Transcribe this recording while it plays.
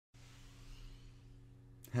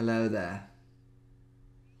Hello there.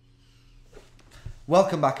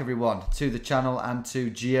 Welcome back everyone to the channel and to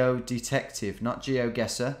Geo Detective, not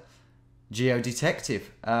GeoGuessr, Geo Detective.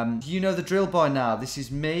 You know the drill by now. This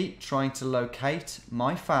is me trying to locate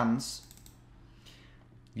my fans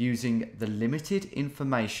using the limited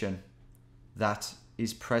information that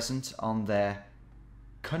is present on their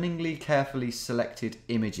cunningly, carefully selected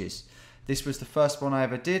images. This was the first one I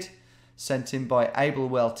ever did, sent in by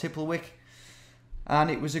Ablewell Tipplewick.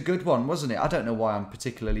 And it was a good one, wasn't it? I don't know why I'm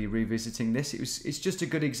particularly revisiting this. It's just a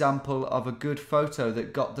good example of a good photo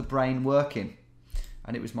that got the brain working.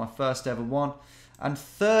 And it was my first ever one. And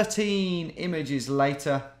 13 images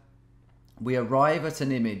later, we arrive at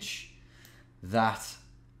an image that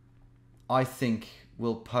I think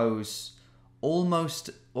will pose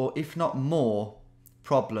almost, or if not more,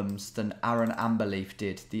 problems than Aran Amberleaf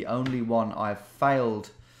did. The only one I've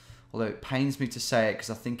failed, although it pains me to say it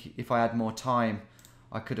because I think if I had more time,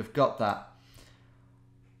 I could have got that.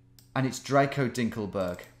 And it's Draco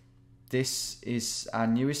Dinkleberg. This is our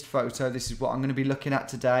newest photo. This is what I'm going to be looking at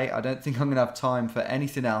today. I don't think I'm going to have time for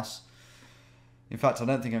anything else. In fact, I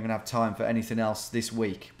don't think I'm going to have time for anything else this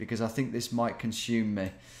week because I think this might consume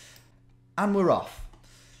me. And we're off.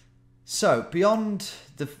 So, beyond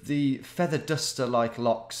the feather duster-like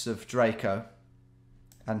locks of Draco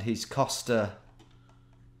and his Costa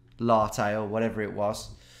latte or whatever it was,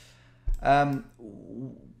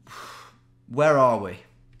 where are we?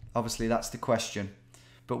 Obviously that's the question.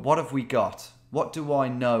 But what have we got? What do I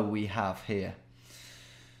know we have here?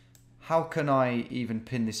 How can I even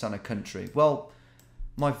pin this on a country? Well,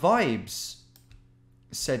 my vibes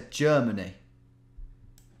said Germany.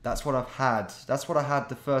 That's what I've had. That's what I had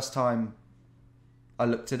the first time I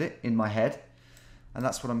looked at it in my head. And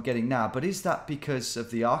that's what I'm getting now. But is that because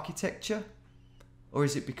of the architecture? Or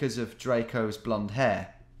is it because of Draco's blonde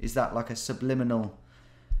hair? Is that like a subliminal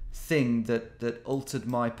thing that altered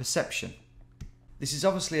my perception? This is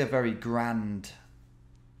obviously a very grand,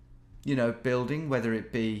 building, whether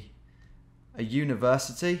it be a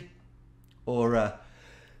university or a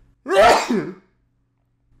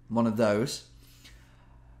one of those,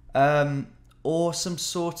 or some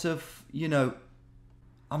sort of,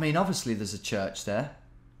 obviously there's a church there,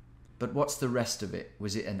 but what's the rest of it?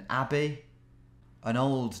 Was it an abbey, an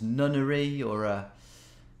old nunnery, or a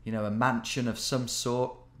mansion of some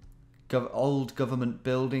sort, old government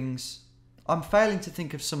buildings? I'm failing to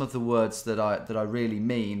think of some of the words that I really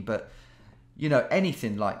mean, but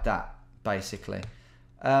anything like that, basically.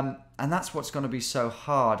 And that's what's going to be so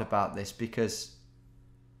hard about this, because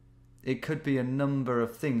it could be a number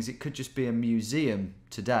of things. It could just be a museum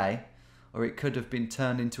today, or it could have been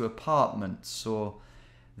turned into apartments, or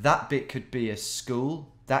that bit could be a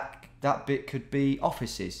school, that bit could be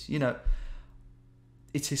offices.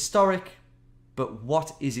 It's historic, but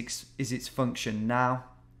what is its function now?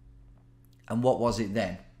 And what was it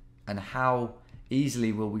then? And how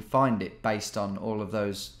easily will we find it based on all of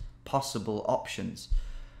those possible options?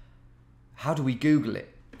 How do we Google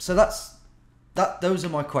it? So those are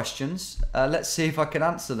my questions. Let's see if I can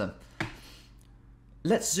answer them.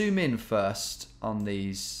 Let's zoom in first on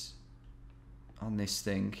this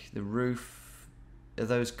thing. The roof, are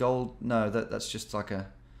those gold? No, that's just like a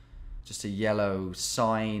yellow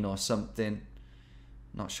sign or something.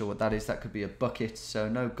 Not sure what that is. That could be a bucket, so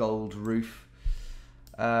no gold roof.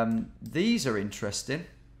 These are interesting.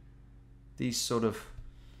 These sort of,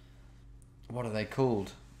 what are they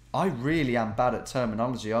called? I really am bad at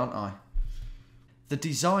terminology, aren't I? The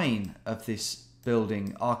design of this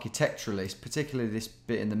building architecturally, particularly this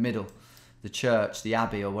bit in the middle, the church, the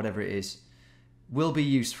abbey, or whatever it is, will be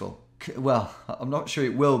useful. Well, I'm not sure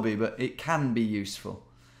it will be, but it can be useful.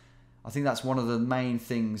 I think that's one of the main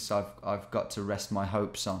things I've got to rest my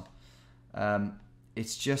hopes on.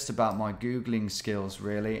 It's just about my Googling skills,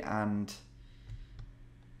 really, and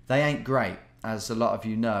they ain't great, as a lot of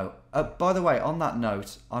you know. By the way, on that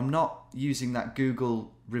note, I'm not using that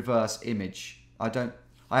Google reverse image. I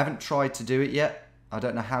haven't tried to do it yet. I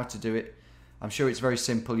don't know how to do it. I'm sure it's very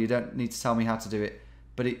simple. You don't need to tell me how to do it.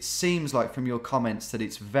 But it seems like from your comments that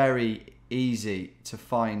it's very easy to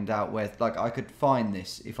find out where, like, I could find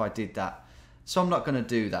this if I did that. So I'm not going to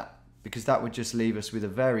do that, because that would just leave us with a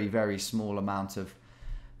very, very small amount of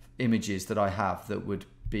images that I have that would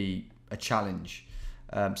be a challenge.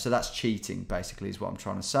 So that's cheating, basically, is what I'm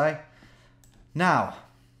trying to say. Now,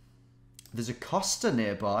 there's a Costa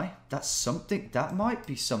nearby. That's something. That might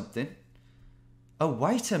be something. Oh,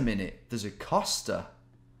 wait a minute. There's a Costa.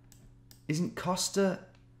 Isn't Costa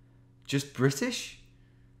just British?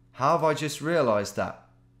 How have I just realised that?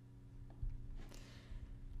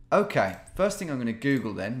 Okay, first thing I'm going to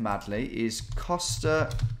Google then, madly, is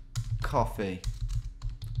Costa Coffee.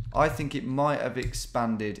 I think it might have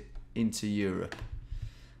expanded into Europe.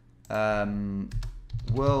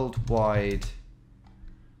 Worldwide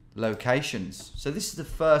locations. So this is the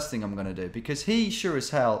first thing I'm going to do, because he sure as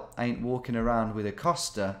hell ain't walking around with a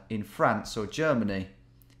Costa in France or Germany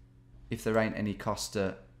if there ain't any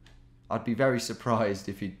Costa. I'd be very surprised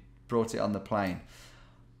if he brought it on the plane.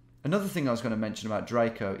 Another thing I was going to mention about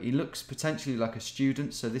Draco, he looks potentially like a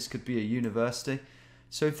student, so this could be a university.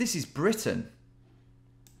 So if this is Britain,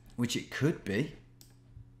 which it could be,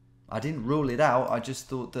 I didn't rule it out, I just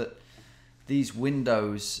thought that these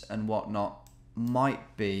windows and whatnot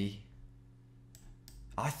might be,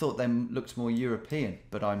 I thought they looked more European,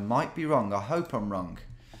 but I might be wrong. I hope I'm wrong,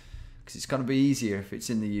 because it's going to be easier if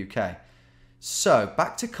it's in the UK. So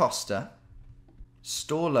back to Costa,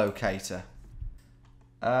 store locator.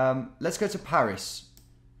 Let's go to Paris.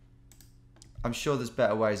 I'm sure there's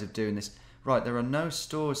better ways of doing this. Right, there are no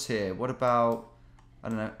stores here. What about, I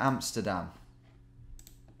don't know, Amsterdam?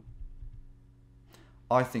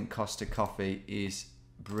 I think Costa Coffee is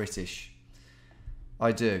British.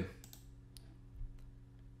 I do.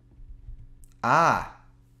 Ah,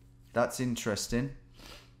 that's interesting.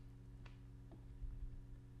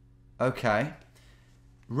 Okay.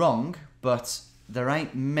 Wrong, but there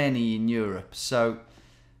ain't many in Europe. So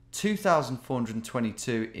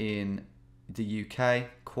 2,422 in the UK,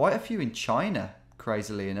 quite a few in China,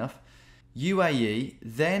 crazily enough. UAE,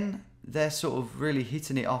 then they're sort of really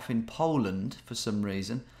hitting it off in Poland for some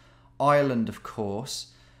reason. Ireland, of course.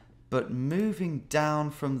 But moving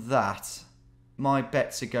down from that, my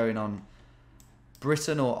bets are going on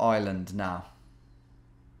Britain or Ireland now.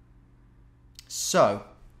 So,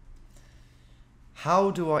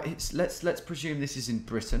 how do I... Let's presume this is in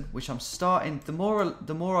Britain, which I'm starting... The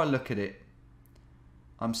more I look at it,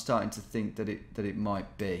 I'm starting to think that it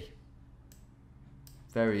might be.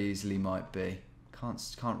 Very easily might be.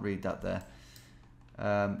 Can't read that there.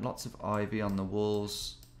 Lots of ivy on the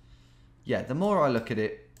walls. Yeah, the more I look at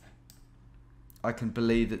it, I can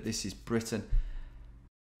believe that this is Britain.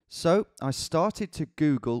 So I started to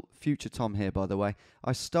Google, future Tom here by the way,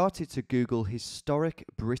 I started to Google historic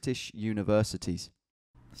British universities.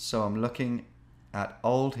 So I'm looking at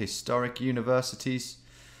old historic universities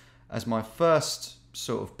as my first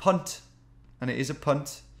sort of punt, and it is a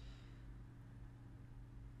punt.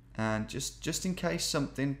 And just in case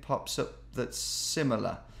something pops up that's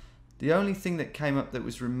similar. The only thing that came up that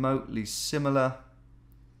was remotely similar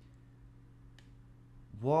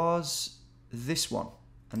was this one,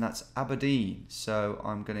 and that's Aberdeen. So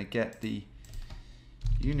I'm going to get the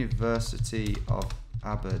University of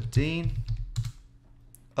Aberdeen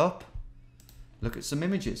up. Look at some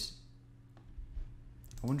images.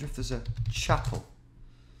 I wonder if there's a chapel.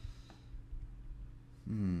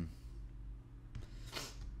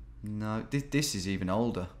 No, this is even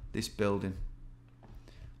older, this building.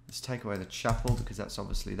 Let's take away the chapel, because that's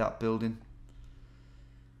obviously that building.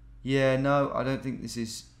 Yeah, no, I don't think this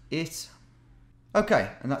is it.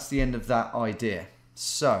 Okay, and that's the end of that idea.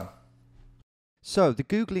 So the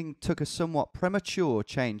Googling took a somewhat premature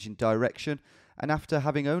change in direction, and after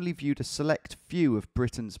having only viewed a select few of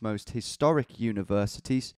Britain's most historic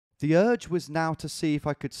universities, the urge was now to see if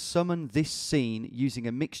I could summon this scene using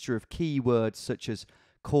a mixture of keywords such as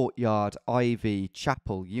courtyard, ivy,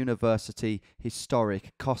 chapel, university,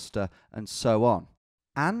 historic, Costa, and so on.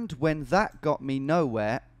 And when that got me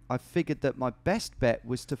nowhere, I figured that my best bet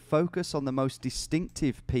was to focus on the most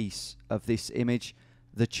distinctive piece of this image,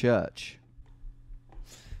 the church.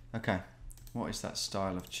 Okay, what is that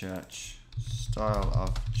style of church? Style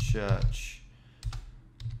of church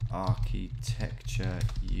architecture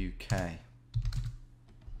UK.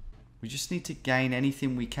 We just need to gain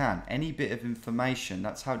anything we can, any bit of information.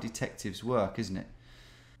 That's how detectives work, isn't it?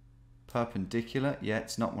 Perpendicular, yeah,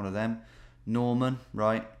 it's not one of them. Norman,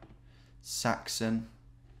 right. Saxon.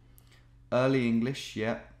 Early English,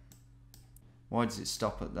 yeah. Why does it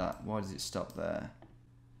stop at that? Why does it stop there?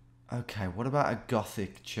 Okay, what about a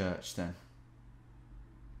Gothic church then?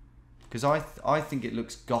 Because I think it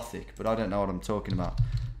looks Gothic, but I don't know what I'm talking about.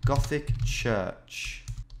 Gothic church,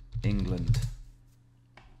 England.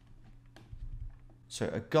 So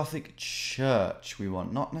a Gothic church we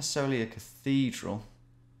want, not necessarily a cathedral.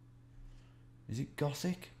 Is it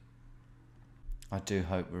Gothic? I do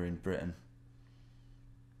hope we're in Britain,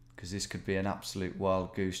 because this could be an absolute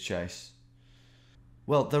wild goose chase.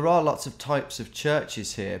 Well, there are lots of types of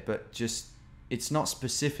churches here, but just it's not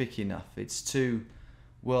specific enough. It's too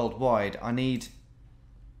worldwide. I need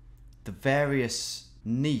the various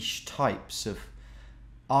niche types of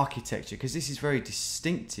architecture, because this is very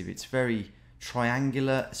distinctive. It's very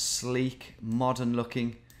triangular, sleek, modern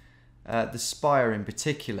looking. The spire in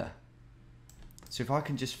particular. So if I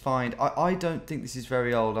can just find... I don't think this is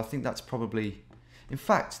very old. I think that's probably... In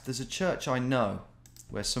fact, there's a church I know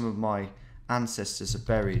where some of my ancestors are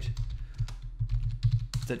buried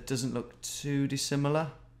that doesn't look too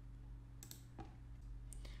dissimilar.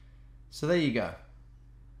 So there you go.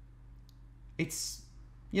 It's,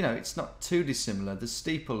 you know, it's not too dissimilar. The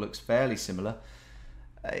steeple looks fairly similar.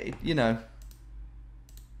 You know,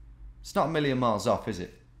 it's not a million miles off, is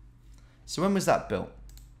it? So when was that built?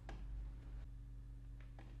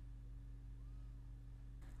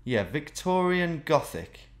 Yeah, Victorian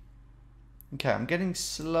Gothic. Okay, I'm getting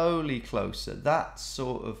slowly closer. That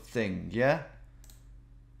sort of thing, yeah?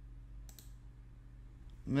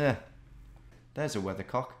 Yeah. There's a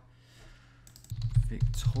weathercock.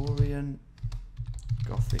 Victorian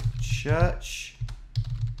Gothic church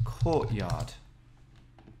courtyard.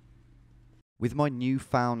 With my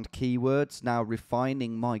newfound keywords now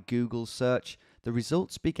refining my Google search, the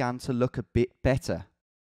results began to look a bit better.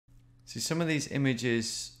 See, some of these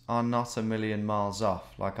images are not a million miles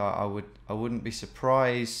off. Like I wouldn't be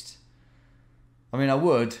surprised. I mean, I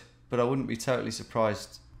would, but I wouldn't be totally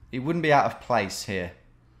surprised. It wouldn't be out of place here.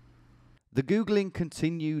 The Googling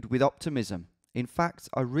continued with optimism. In fact,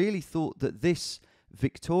 I really thought that this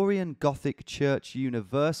Victorian Gothic Church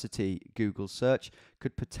University Google search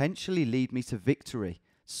could potentially lead me to victory.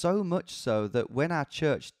 So much so that when our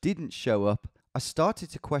church didn't show up, I started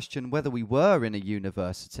to question whether we were in a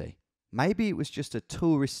university. Maybe it was just a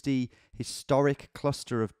touristy, historic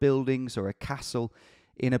cluster of buildings or a castle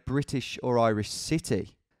in a British or Irish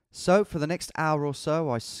city. So for the next hour or so,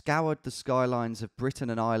 I scoured the skylines of Britain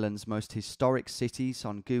and Ireland's most historic cities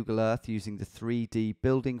on Google Earth using the 3D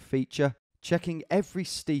building feature, checking every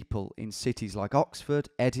steeple in cities like Oxford,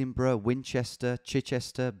 Edinburgh, Winchester,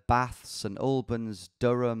 Chichester, Bath, St Albans,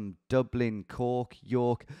 Durham, Dublin, Cork,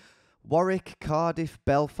 York, Warwick, Cardiff,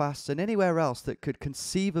 Belfast, and anywhere else that could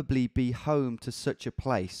conceivably be home to such a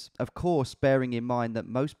place. Of course, bearing in mind that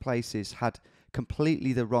most places had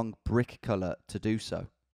completely the wrong brick colour to do so.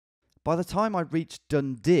 By the time I reached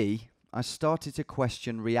Dundee, I started to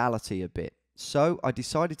question reality a bit. So I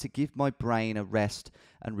decided to give my brain a rest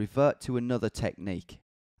and revert to another technique.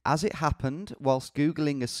 As it happened, whilst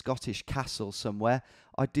Googling a Scottish castle somewhere,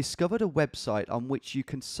 I discovered a website on which you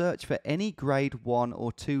can search for any grade 1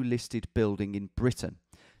 or 2 listed building in Britain.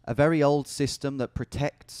 A very old system that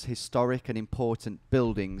protects historic and important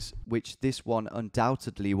buildings, which this one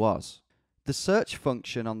undoubtedly was. The search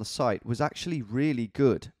function on the site was actually really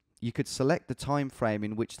good. You could select the time frame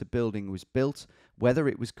in which the building was built, whether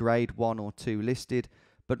it was grade 1 or 2 listed,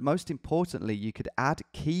 but most importantly, you could add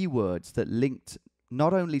keywords that linked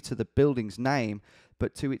not only to the building's name,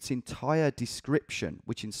 but to its entire description,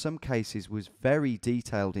 which in some cases was very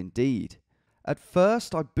detailed indeed. At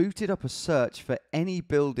first, I booted up a search for any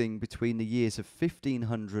building between the years of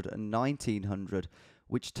 1500 and 1900,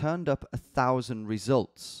 which turned up 1,000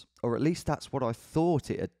 results, or at least that's what I thought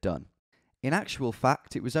it had done. In actual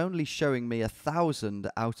fact, it was only showing me 1,000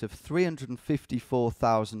 out of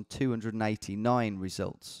 354,289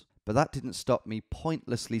 results. But that didn't stop me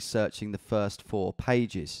pointlessly searching the first 4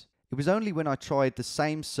 pages. It was only when I tried the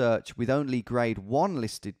same search with only grade 1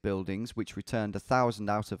 listed buildings, which returned 1,000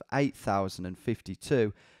 out of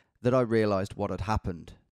 8,052, that I realised what had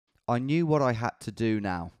happened. I knew what I had to do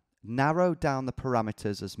now. Narrow down the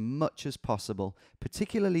parameters as much as possible,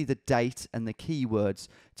 particularly the date and the keywords,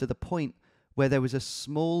 to the point where there was a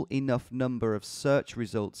small enough number of search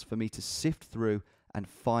results for me to sift through and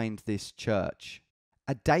find this church.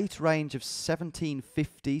 A date range of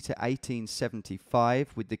 1750 to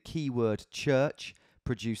 1875 with the keyword church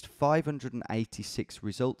produced 586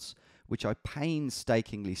 results, which I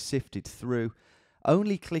painstakingly sifted through,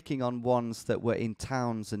 only clicking on ones that were in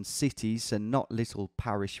towns and cities and not little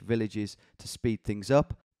parish villages to speed things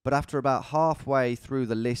up. But after about halfway through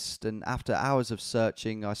the list and after hours of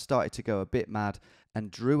searching, I started to go a bit mad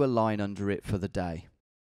and drew a line under it for the day.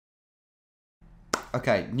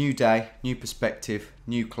 Okay, new day, new perspective,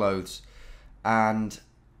 new clothes. And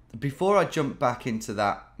before I jump back into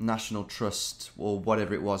that National Trust or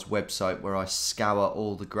whatever it was website where I scour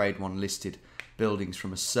all the grade 1 listed buildings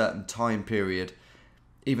from a certain time period,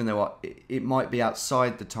 even though it might be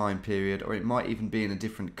outside the time period or it might even be in a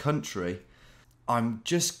different country, I'm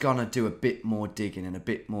just gonna do a bit more digging and a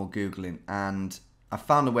bit more Googling. And I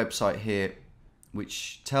found a website here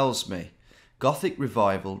which tells me Gothic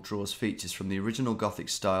Revival draws features from the original Gothic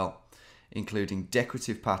style, including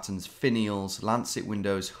decorative patterns, finials, lancet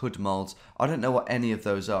windows, hood moulds. I don't know what any of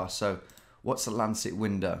those are, so What's a lancet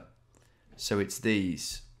window? So it's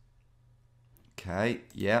these. Okay,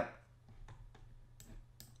 yep.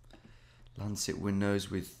 Lancet windows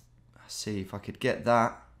with, see if I could get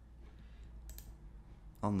that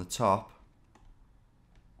on the top.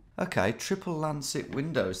 Okay, triple lancet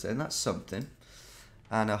windows then, that's something.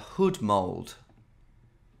 And a hood mould.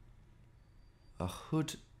 A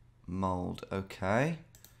hood mould, okay.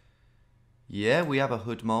 Yeah, we have a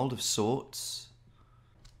hood mould of sorts.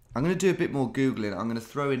 I'm going to do a bit more Googling. I'm going to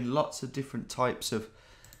throw in lots of different types of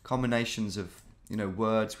combinations of, you know,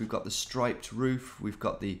 words. We've got the striped roof, we've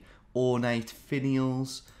got the ornate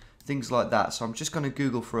finials, things like that. So I'm just going to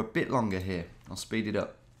Google for a bit longer here. I'll speed it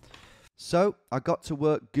up. So I got to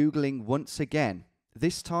work Googling once again,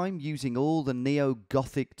 this time using all the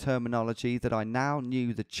neo-Gothic terminology that I now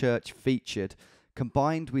knew the church featured,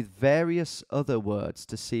 combined with various other words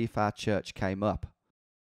to see if our church came up.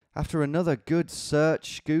 After another good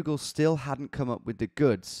search, Google still hadn't come up with the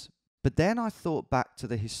goods, but then I thought back to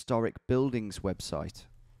the Historic Buildings website.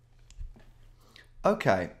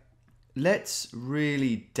 Okay, let's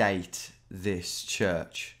really date this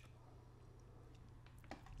church.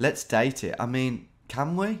 Let's date it. I mean,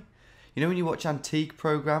 can we? You know when you watch antique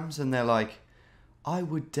programs and they're like, I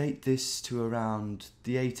would date this to around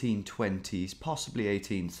the 1820s, possibly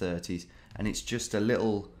 1830s, and it's just a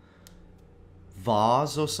little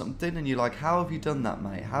vase or something, and you're like, how have you done that,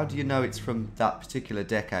 mate? How do you know it's from that particular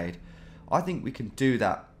decade? I think we can do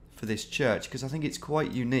that for this church because I think it's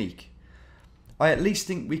quite unique. I at least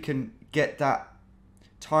think we can get that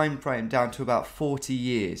time frame down to about 40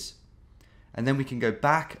 years. And then we can go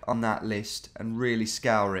back on that list and really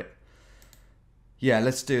scour it. Yeah,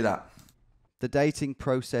 let's do that. The dating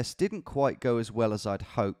process didn't quite go as well as I'd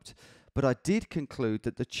hoped, but I did conclude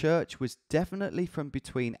that the church was definitely from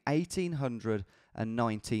between 1800 and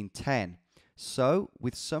 1910. So,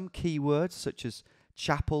 with some keywords such as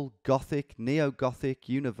chapel, Gothic, neo-Gothic,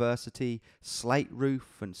 university, slate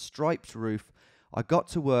roof and striped roof, I got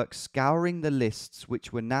to work scouring the lists,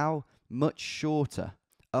 which were now much shorter.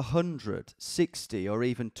 100, 60 or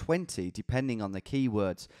even 20 depending on the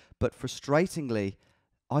keywords, but frustratingly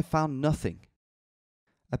I found nothing.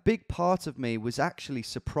 A big part of me was actually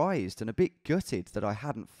surprised and a bit gutted that I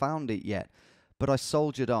hadn't found it yet, but I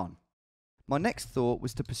soldiered on. My next thought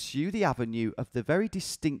was to pursue the avenue of the very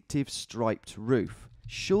distinctive striped roof.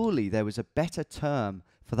 Surely there was a better term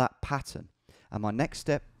for that pattern, and my next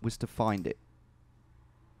step was to find it.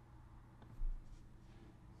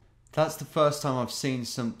 That's the first time I've seen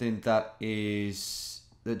something that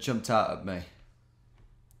jumped out at me.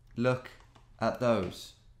 Look at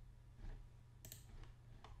those.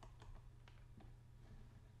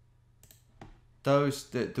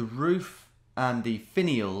 The roof and the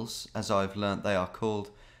finials, as I've learnt they are called,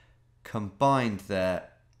 combined there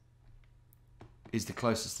is the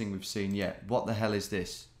closest thing we've seen yet. What the hell is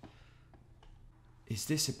this? Is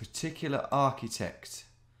this a particular architect?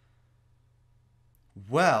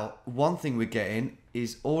 Well, one thing we're getting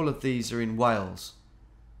is all of these are in Wales.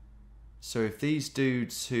 So if these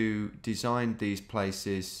dudes who designed these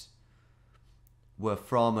places were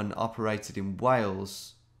from and operated in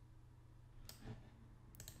Wales,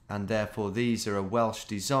 and therefore these are a Welsh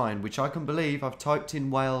design, which I can believe, I've typed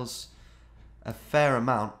in Wales a fair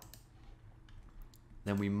amount,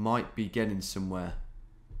 then we might be getting somewhere.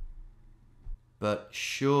 But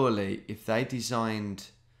surely if they designed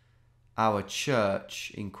our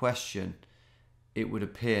church in question, it would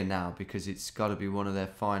appear now, because it's got to be one of their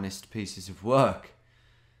finest pieces of work.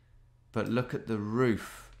 But look at the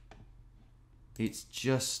roof. It's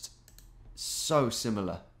just so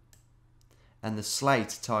similar. And the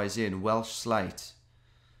slate ties in, Welsh slate.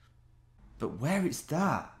 But where is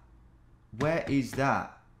that? Where is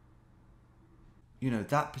that? You know,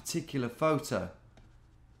 that particular photo.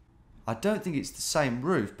 I don't think it's the same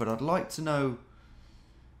roof, but I'd like to know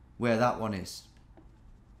where that one is.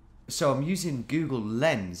 So I'm using Google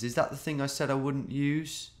Lens. Is that the thing I said I wouldn't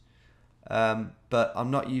use? But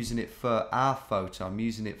I'm not using it for our photo. I'm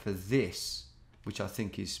using it for this, which I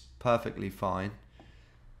think is perfectly fine.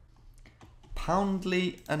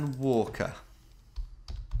 Poundley and Walker.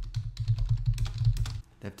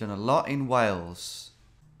 They've done a lot in Wales.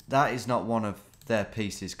 That is not one of their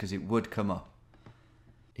pieces, because it would come up.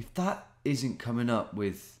 If that isn't coming up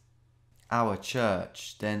with our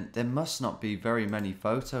church, then there must not be very many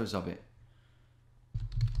photos of it.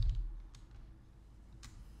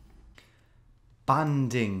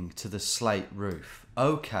 Banding to the slate roof.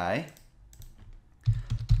 Okay.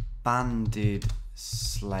 Banded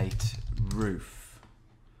slate roof.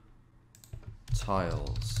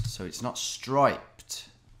 Tiles. So it's not striped.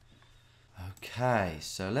 Okay,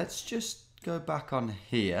 so let's just go back on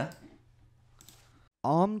here.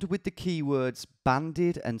 Armed with the keywords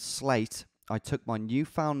banded and slate, I took my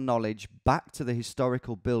newfound knowledge back to the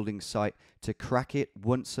historical building site to crack it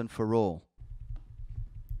once and for all.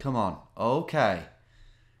 Come on. Okay.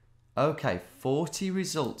 Okay, 40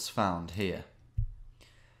 results found here.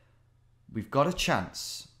 We've got a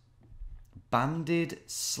chance. Banded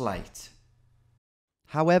slate.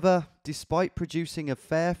 However, despite producing a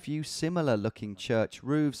fair few similar looking church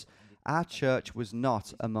roofs, our church was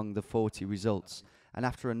not among the 40 results. And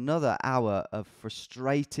after another hour of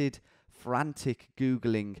frustrated, frantic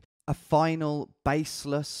Googling, a final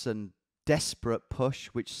baseless and desperate push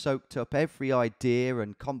which soaked up every idea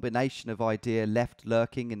and combination of idea left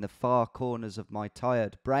lurking in the far corners of my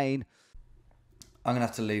tired brain. I'm going to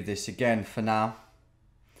have to leave this again for now.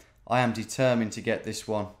 I am determined to get this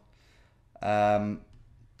one.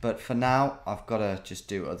 But for now, I've got to just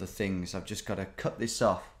do other things. I've just got to cut this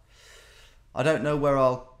off. I don't know where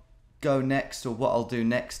I'll go next or what I'll do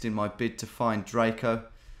next in my bid to find Draco.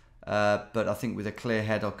 But I think with a clear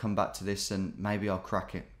head, I'll come back to this and maybe I'll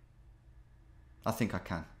crack it. I think I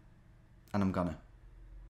can. And I'm gonna.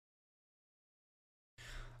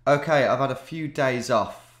 Okay, I've had a few days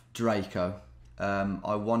off Draco.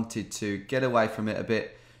 I wanted to get away from it a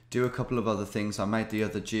bit, do a couple of other things. I made the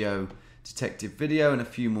other Geo Detective video and a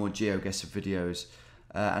few more GeoGuessr videos.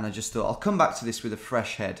 And I just thought I'll come back to this with a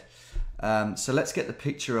fresh head. So let's get the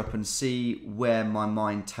picture up and see where my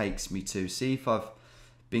mind takes me to. See if I've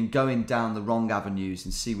been going down the wrong avenues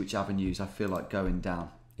and see which avenues I feel like going down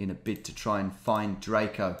in a bid to try and find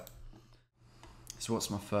Draco. So what's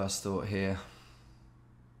my first thought here?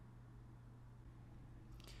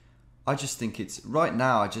 I just think it's, right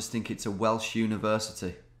now, I just think it's a Welsh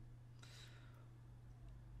university.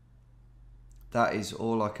 That is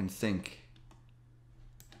all I can think.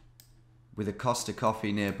 With a Costa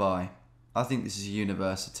coffee nearby. I think this is a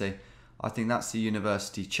university. I think that's the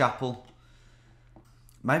university chapel.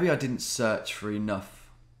 Maybe I didn't search for enough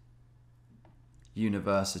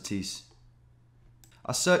universities.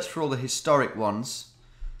 I searched for all the historic ones.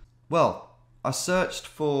 Well,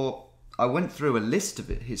 I went through a list of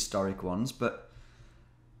historic ones, but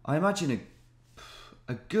I imagine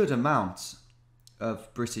a good amount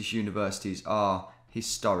of British universities are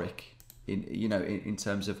historic in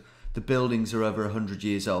terms of the buildings are over 100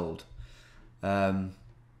 years old. So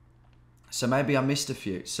maybe I missed a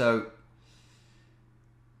few. So,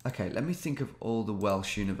 okay, let me think of all the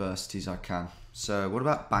Welsh universities I can. So, what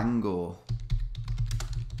about Bangor?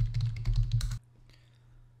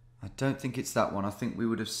 I don't think it's that one. I think we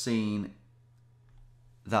would have seen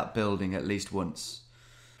that building at least once.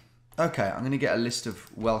 Okay, I'm going to get a list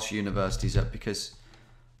of Welsh universities up because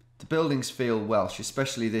the buildings feel Welsh,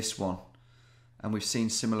 especially this one. And we've seen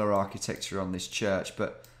similar architecture on this church,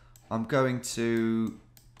 but I'm going to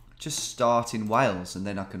just start in Wales and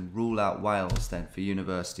then I can rule out Wales then for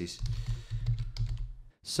universities.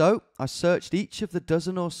 So I searched each of the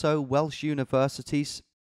dozen or so Welsh universities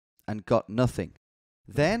and got nothing.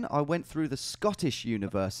 Then I went through the Scottish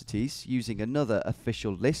universities using another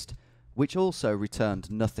official list, which also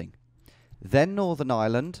returned nothing. Then Northern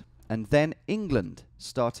Ireland, and then England,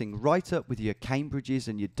 starting right up with your Cambridges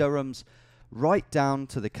and your Durhams, right down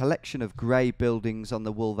to the collection of grey buildings on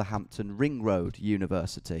the Wolverhampton Ring Road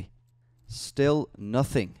University. Still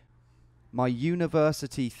nothing. My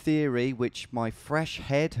university theory, which my fresh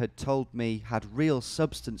head had told me had real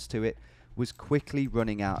substance to it, was quickly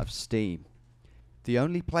running out of steam. The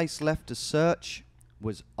only place left to search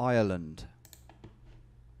was Ireland.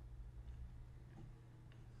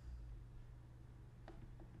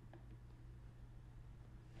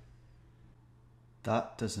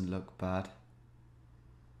 That doesn't look bad.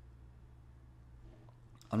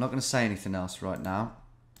 I'm not going to say anything else right now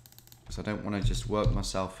because I don't want to just work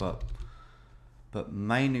myself up. But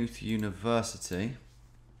Maynooth University,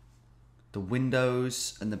 the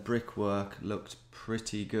windows and the brickwork looked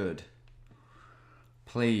pretty good.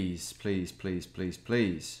 Please, please, please, please,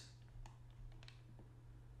 please.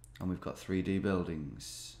 And we've got 3D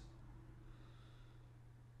buildings.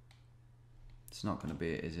 It's not going to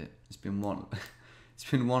be it, is it? It's been one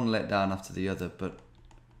letdown after the other, but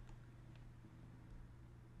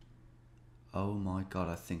oh my god,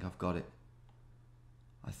 I think I've got it.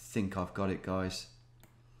 I think I've got it, guys.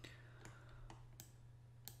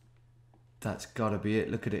 That's gotta be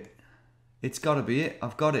it. Look at it. It's gotta be it.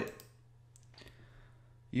 I've got it.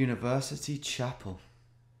 University Chapel.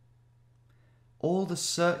 All the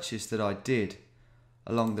searches that I did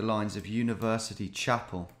along the lines of University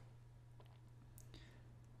Chapel.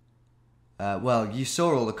 Well, you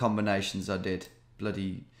saw all the combinations I did.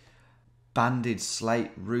 Bloody banded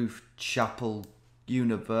slate roof chapel,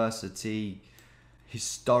 university,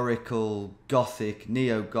 historical, Gothic,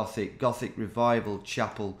 neo-Gothic, Gothic revival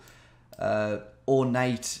chapel,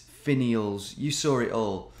 ornate finials. You saw it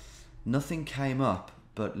all. Nothing came up,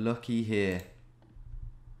 but looky here.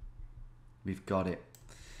 We've got it.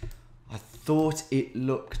 I thought it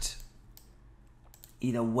looked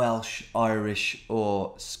either Welsh, Irish,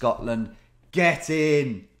 or Scotland. Get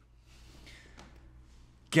in!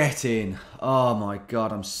 Get in. Oh my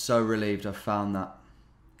God, I'm so relieved I found that.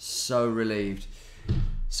 So relieved.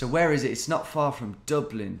 So where is it? It's not far from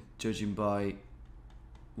Dublin, judging by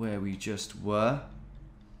where we just were.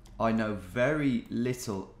 I know very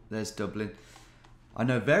little. There's Dublin. I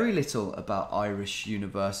know very little about Irish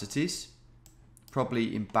universities.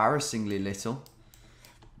 Probably embarrassingly little.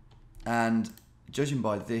 And judging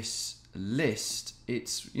by this list,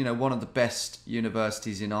 it's, you know, one of the best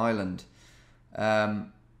universities in Ireland.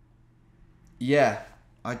 Yeah,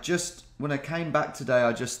 when I came back today,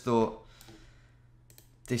 I just thought,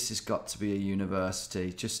 this has got to be a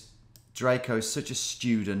university. Just, Draco's such a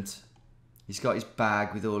student. He's got his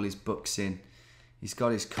bag with all his books in. He's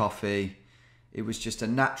got his coffee. It was just a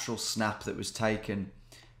natural snap that was taken.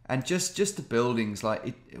 And just the buildings,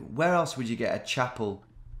 like, where else would you get a chapel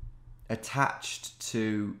attached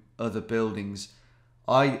to other buildings?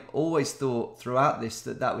 I always thought throughout this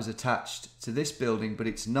that was attached to this building, but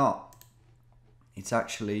it's not. It's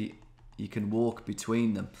actually, you can walk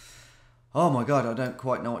between them. Oh my God, I don't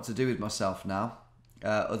quite know what to do with myself now,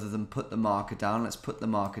 other than put the marker down. Let's put the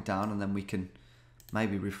marker down and then we can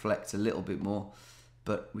maybe reflect a little bit more.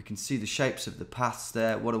 But we can see the shapes of the paths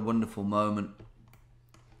there. What a wonderful moment.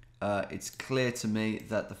 It's clear to me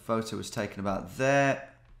that the photo was taken about there.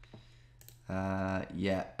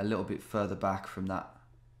 Yeah, a little bit further back from that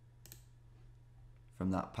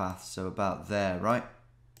path. So about there, right?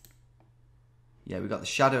 Yeah, we got the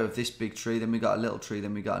shadow of this big tree, then we got a little tree,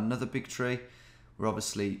 then we got another big tree. We're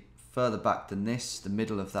obviously further back than this, the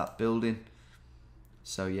middle of that building.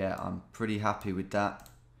 So yeah, I'm pretty happy with that.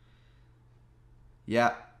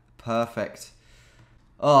 Yeah, perfect.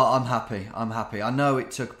 Oh, I'm happy. I'm happy. I know it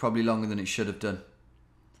took probably longer than it should have done.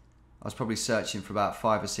 I was probably searching for about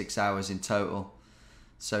 5 or 6 hours in total.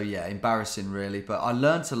 So yeah, embarrassing really. But I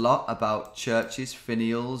learnt a lot about churches,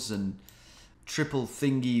 finials, and triple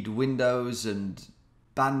thingied windows and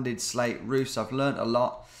banded slate roofs. I've learnt a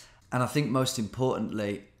lot. And I think most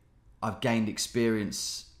importantly, I've gained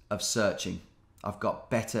experience of searching. I've got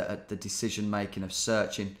better at the decision making of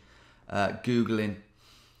searching, Googling.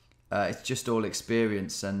 It's just all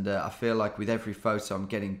experience, and I feel like with every photo I'm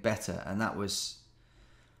getting better, and that was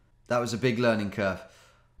a big learning curve.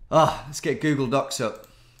 Let's get Google Docs up.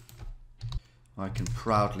 I can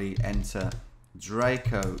proudly enter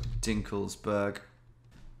Draco Dinkleberg.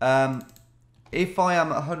 If I am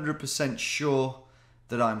 100% sure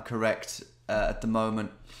that I'm correct at the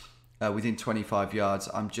moment, within 25 yards,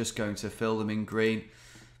 I'm just going to fill them in green,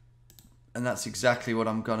 and that's exactly what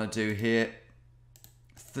I'm gonna do here.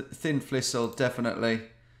 Thin Flistle, definitely.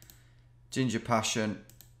 Ginger Passion,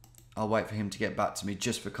 I'll wait for him to get back to me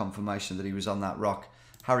just for confirmation that he was on that rock.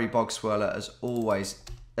 Harry Bogswirler has always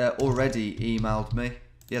already emailed me.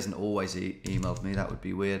 He hasn't always emailed me, that would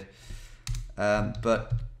be weird.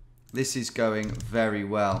 But this is going very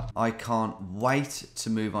well. I can't wait to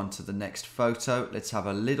move on to the next photo. Let's have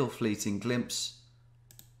a little fleeting glimpse.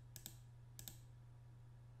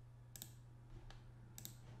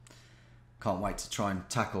 Can't wait to try and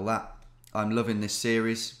tackle that. I'm loving this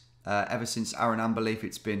series. Ever since Aran Amberleaf,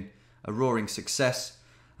 it's been a roaring success,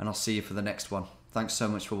 and I'll see you for the next one. Thanks so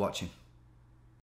much for watching.